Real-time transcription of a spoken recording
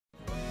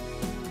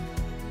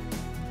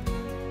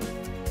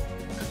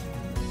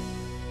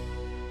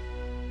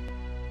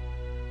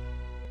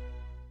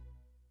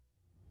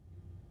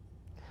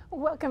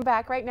Welcome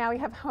back. Right now we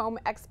have home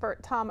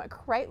expert Tom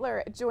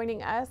Kraeutler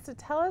joining us to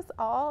tell us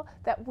all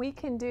that we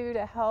can do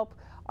to help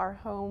our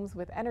homes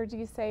with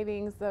energy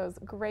savings, those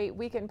great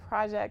weekend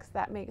projects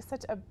that make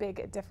such a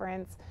big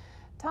difference.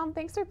 Tom,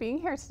 thanks for being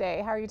here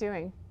today. How are you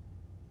doing?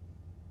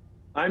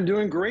 I'm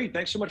doing great.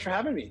 Thanks so much for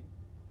having me.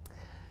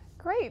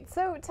 Great.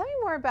 So tell me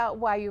more about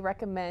why you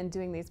recommend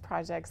doing these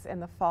projects in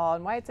the fall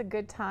and why it's a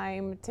good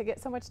time to get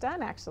so much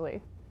done,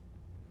 actually.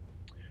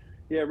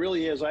 Yeah, it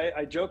really is.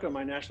 I joke on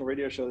my national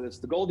radio show that it's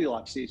the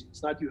Goldilocks season.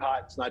 It's not too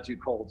hot, it's not too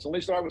cold. So let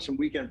me start with some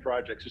weekend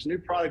projects. There's a new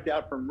product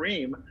out from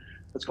Rheem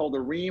that's called the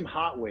Rheem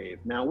Hot Wave.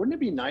 Now, wouldn't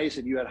it be nice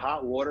if you had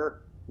hot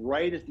water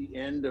right at the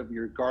end of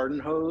your garden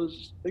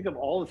hose? Think of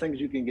all the things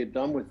you can get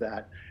done with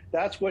that.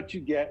 That's what you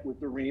get with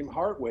the Rheem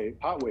Hot Wave.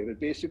 It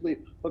basically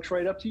hooks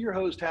right up to your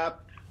hose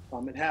tap.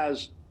 It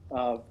has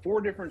 4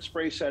 different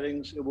spray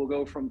settings. It will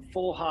go from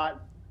full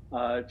hot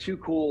to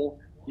cool.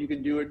 You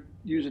can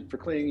use it for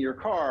cleaning your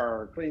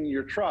car, cleaning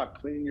your truck,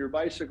 cleaning your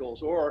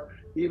bicycles, or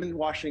even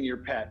washing your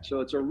pet.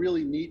 So it's a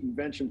really neat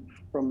invention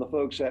from the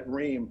folks at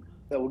Rheem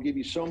that will give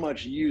you so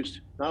much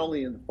use, not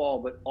only in the fall,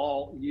 but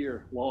all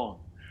year long.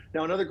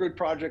 Now, another good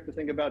project to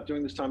think about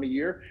doing this time of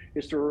year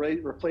is to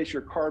replace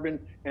your carbon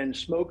and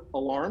smoke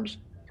alarms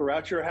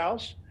throughout your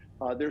house.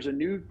 There's a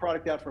new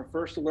product out from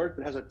First Alert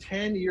that has a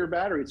 10-year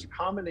battery. It's a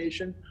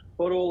combination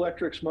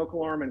photoelectric smoke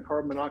alarm and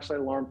carbon monoxide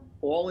alarm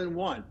all in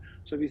one.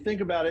 So if you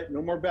think about it,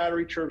 no more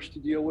battery chirps to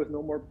deal with,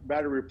 no more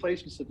battery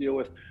replacements to deal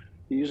with.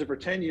 You use it for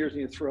 10 years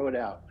and you throw it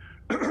out.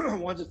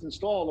 Once it's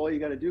installed, all you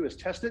got to do is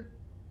test it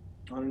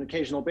on an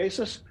occasional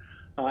basis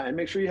and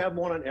make sure you have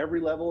one on every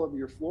level of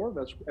your floor.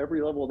 That's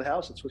every level of the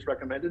house. That's what's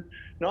recommended.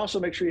 And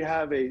also make sure you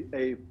have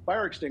a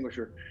fire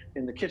extinguisher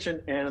in the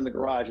kitchen and in the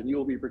garage, and you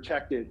will be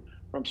protected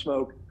from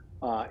smoke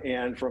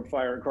and from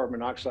fire and carbon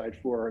monoxide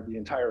for the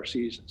entire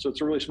season. So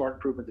it's a really smart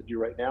improvement to do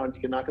right now, and you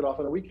can knock it off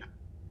on the weekend.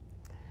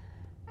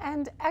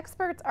 And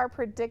experts are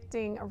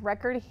predicting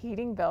record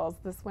heating bills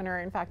this winter.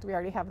 In fact, we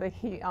already have the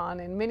heat on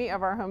in many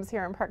of our homes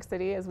here in Park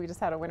City as we just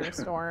had a winter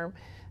storm.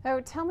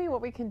 So tell me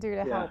what we can do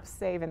to help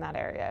save in that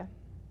area.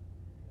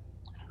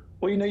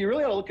 Well, you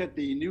really ought to look at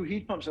the new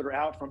heat pumps that are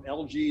out from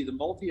LG. The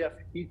multi-F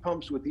heat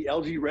pumps with the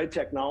LG Red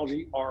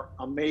technology are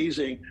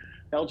amazing.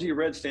 LG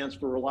Red stands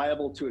for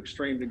reliable to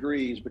extreme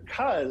degrees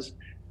because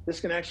this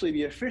can actually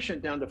be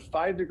efficient down to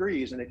 5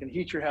 degrees, and it can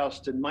heat your house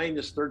to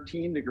minus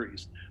 13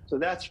 degrees. So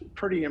that's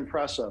pretty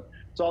impressive.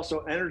 It's also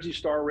Energy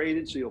Star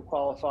rated, so you'll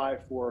qualify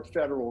for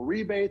federal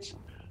rebates.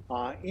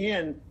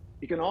 And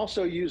you can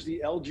also use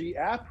the LG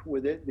app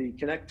with it, the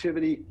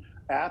connectivity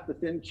app, the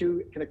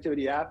ThinQ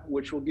connectivity app,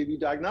 which will give you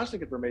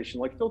diagnostic information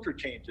like filter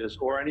changes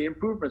or any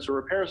improvements or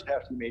repairs that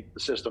have to be made to the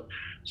system.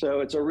 So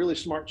it's a really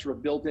smart sort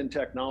of built-in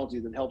technology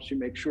that helps you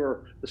make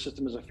sure the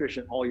system is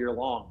efficient all year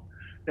long.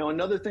 Now,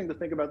 another thing to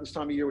think about this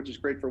time of year, which is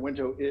great for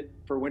winter,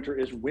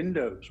 is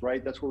windows,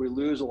 right? That's where we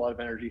lose a lot of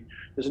energy.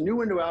 There's a new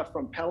window out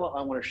from Pella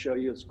I want to show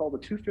you. It's called the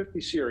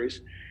 250 series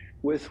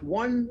with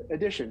one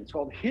addition. It's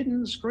called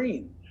Hidden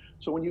Screen.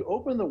 So when you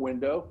open the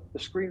window, the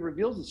screen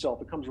reveals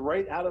itself. It comes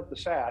right out of the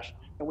sash.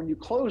 And when you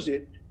close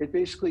it, it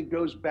basically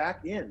goes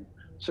back in.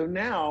 So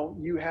now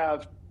you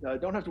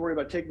don't have to worry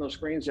about taking those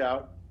screens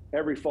out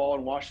every fall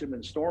and wash them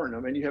and storing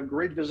them. And you have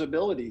great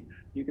visibility.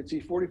 You can see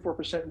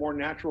 44% more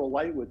natural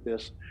light with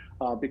this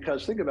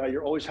because think about it,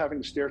 you're always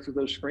having to stare through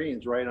those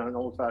screens, right, on an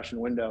old-fashioned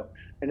window.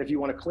 And if you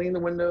want to clean the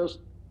windows,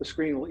 the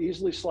screen will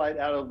easily slide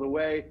out of the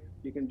way.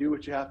 You can do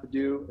what you have to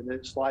do, and then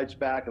it slides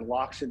back and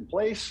locks in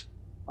place.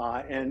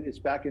 And it's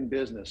back in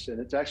business. And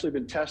it's actually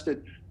been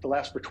tested to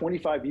last for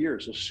 25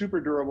 years. So super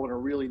durable and a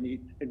really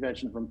neat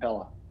invention from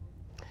Pella.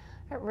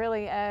 It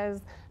really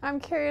is. I'm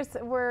curious,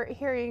 we're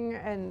hearing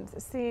and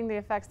seeing the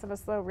effects of a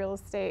slow real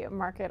estate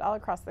market all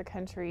across the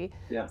country.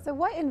 Yeah. So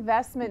what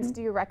investments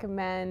do you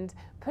recommend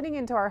putting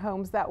into our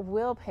homes that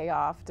will pay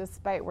off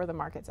despite where the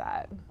market's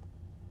at?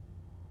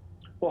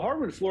 Well,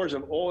 hardwood floors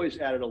have always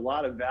added a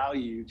lot of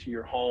value to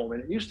your home,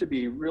 and it used to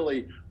be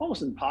really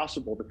almost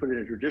impossible to put in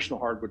a traditional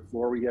hardwood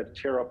floor where you had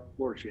to tear up the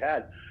floors you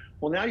had.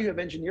 Well, now you have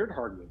engineered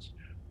hardwoods,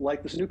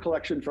 like this new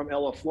collection from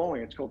Ella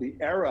Flooring. It's called the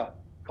Era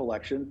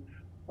Collection,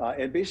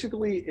 and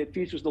basically it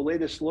features the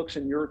latest looks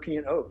in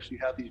European oaks. You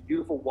have these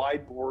beautiful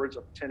wide boards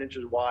up to 10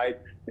 inches wide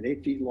and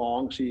 8 feet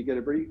long, so you get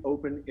a very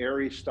open,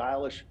 airy,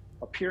 stylish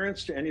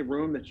appearance to any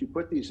room that you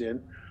put these in.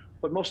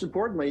 But most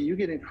importantly, you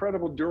get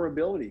incredible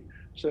durability.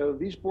 So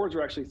these boards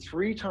are actually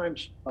 3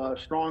 times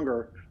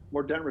stronger,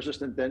 more dent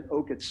resistant than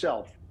oak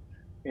itself.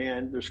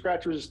 And they're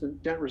scratch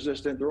resistant, dent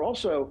resistant. They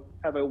also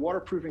have a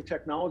waterproofing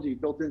technology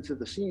built into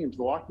the seams,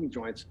 the locking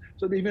joints.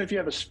 So that even if you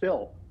have a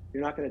spill,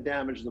 you're not going to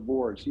damage the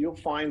boards. So you'll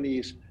find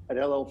these at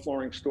LL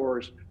Flooring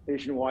stores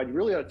nationwide. You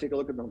really ought to take a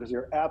look at them because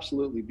they're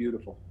absolutely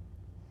beautiful.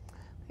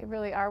 They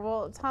really are.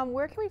 Well, Tom,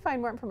 where can we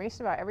find more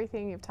information about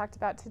everything you've talked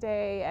about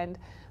today and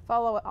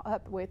follow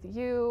up with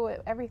you,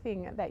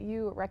 everything that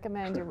you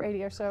recommend, your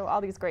radio show,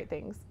 all these great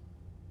things?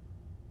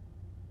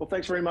 Well,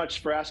 thanks very much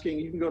for asking.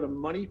 You can go to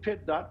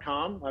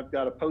moneypit.com. I've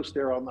got a post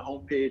there on the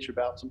homepage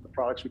about some of the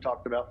products we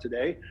talked about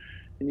today.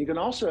 And you can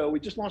also, we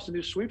just launched a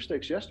new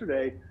sweepstakes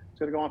yesterday. It's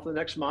going to go on for the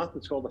next month.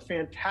 It's called the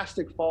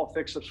Fantastic Fall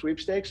Fix-Up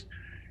Sweepstakes.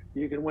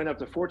 You can win up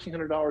to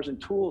 $1,400 in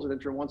tools and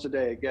enter once a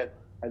day again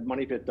at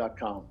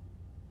moneypit.com.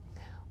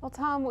 Well,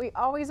 Tom, we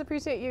always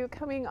appreciate you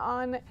coming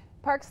on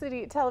Park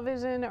City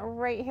Television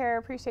right here.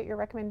 Appreciate your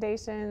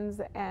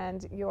recommendations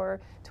and your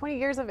 20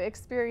 years of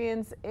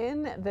experience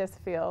in this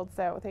field.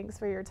 So thanks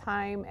for your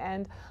time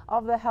and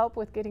all the help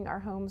with getting our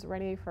homes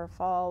ready for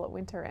fall,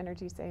 winter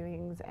energy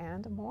savings,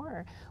 and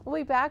more. We'll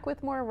be back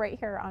with more right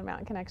here on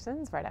Mountain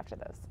Connections right after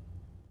this.